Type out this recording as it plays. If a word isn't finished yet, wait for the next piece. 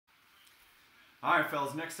All right,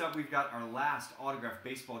 fellas, next up we've got our last autographed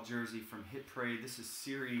baseball jersey from Hit Parade. This is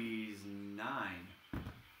Series 9.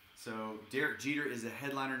 So Derek Jeter is a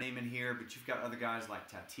headliner name in here, but you've got other guys like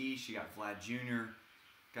Tatis, you got Vlad Jr.,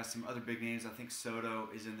 got some other big names. I think Soto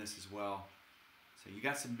is in this as well. So you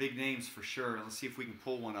got some big names for sure. Let's see if we can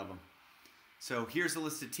pull one of them. So here's the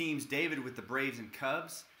list of teams. David with the Braves and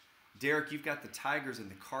Cubs. Derek, you've got the Tigers and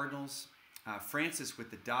the Cardinals. Francis with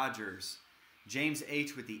the Dodgers. James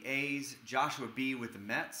H. with the A's. Joshua B. with the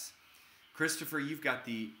Mets. Christopher, you've got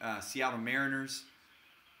the Seattle Mariners.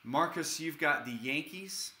 Marcus, you've got the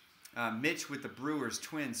Yankees. Mitch with the Brewers,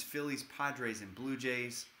 Twins, Phillies, Padres, and Blue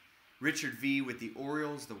Jays. Richard V. with the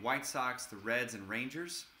Orioles, the White Sox, the Reds, and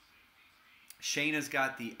Rangers. Shayna's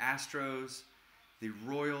got the Astros, the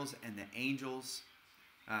Royals, and the Angels.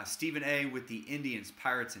 Stephen A. with the Indians,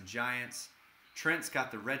 Pirates, and Giants. Trent's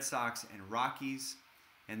got the Red Sox and Rockies.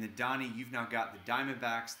 And then Donnie, you've now got the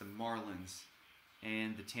Diamondbacks, the Marlins,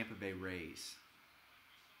 and the Tampa Bay Rays.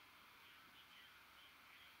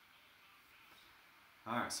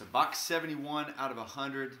 All right, so box 71 out of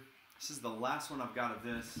 100. This is the last one I've got of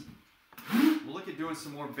this. We'll look at doing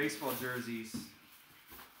some more baseball jerseys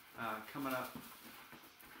coming up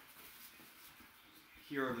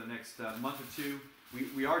here over the next month or two.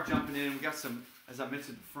 We are jumping in. We got some, as I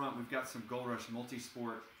mentioned in front, we've got some Gold Rush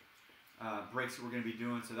multi-sport breaks that we're going to be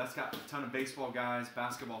doing. So that's got a ton of baseball guys,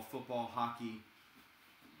 basketball, football, hockey.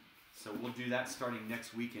 So we'll do that starting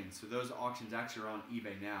next weekend. So those auctions actually are on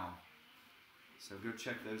eBay now. So go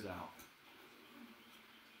check those out.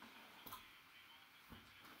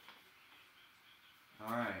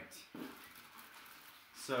 All right.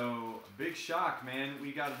 So big shock, man.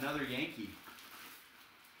 We got another Yankee.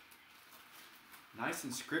 Nice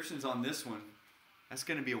inscriptions on this one. That's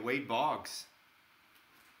going to be a Wade Boggs.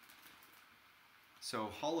 So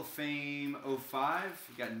Hall of Fame 05,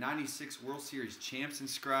 you got 96 World Series champs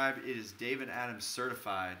inscribed. It is David Adams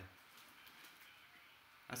certified.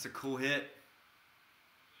 That's a cool hit.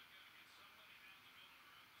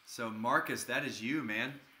 So Marcus, that is you,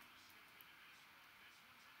 man.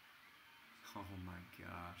 Oh my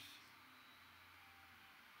gosh.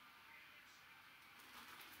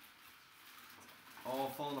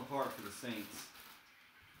 All falling apart for the Saints.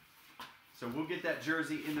 So we'll get that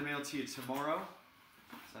jersey in the mail to you tomorrow.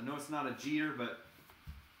 So I know it's not a Jeter, but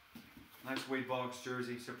nice Wade Boggs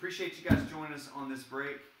jersey. So appreciate you guys joining us on this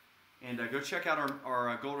break. And go check out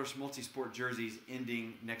our Gold Rush Multisport jerseys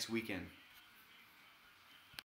ending next weekend.